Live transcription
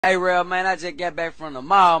Hey, real man, I just got back from the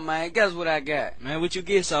mall, man. Guess what I got? Man, what you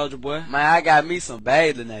get, soldier boy? Man, I got me some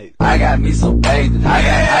bathing apes. I got me some bathing. I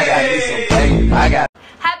got me some bathing.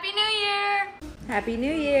 Happy New Year! Happy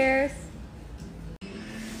New Year's!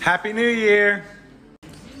 Happy New Year!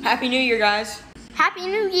 Happy New Year, guys! Happy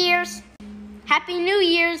New Year's! Happy New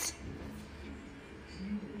Year's!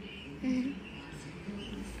 There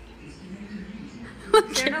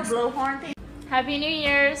no blowhorn thing. Happy New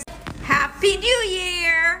Year's! Happy New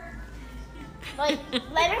Year! Like,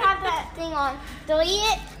 let her have that thing on. Delete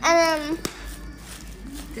it and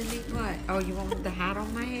Delete what? Oh, you want the hat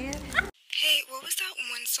on my head? Hey, what was that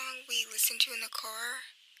one song we listened to in the car?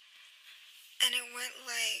 And it went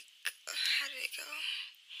like, how did it go?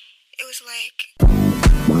 It was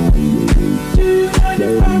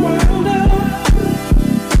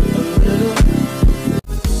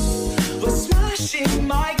We're smashing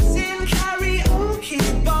mics in karaoke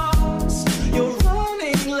bars. You're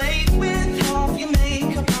running late with half your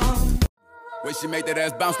makeup on. When she make that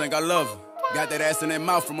ass bounce, think I love her. Got that ass in that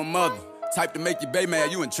mouth from her mother. Type to make you bae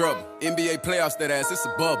mad, you in trouble. NBA playoffs, that ass, it's a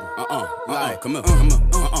bubble. Come on,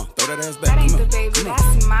 throw that ass back. That ain't the baby,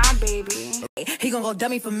 that's my baby. He gon' go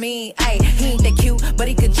dummy for me, ayy. He ain't that cute, but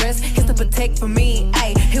he could dress. He's to protect for me,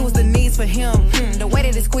 ayy. It was the needs for him, the way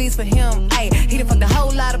that it squeezed for him, ayy. He done fucked a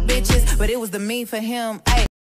whole lot of bitches, but it was the me for him, ayy.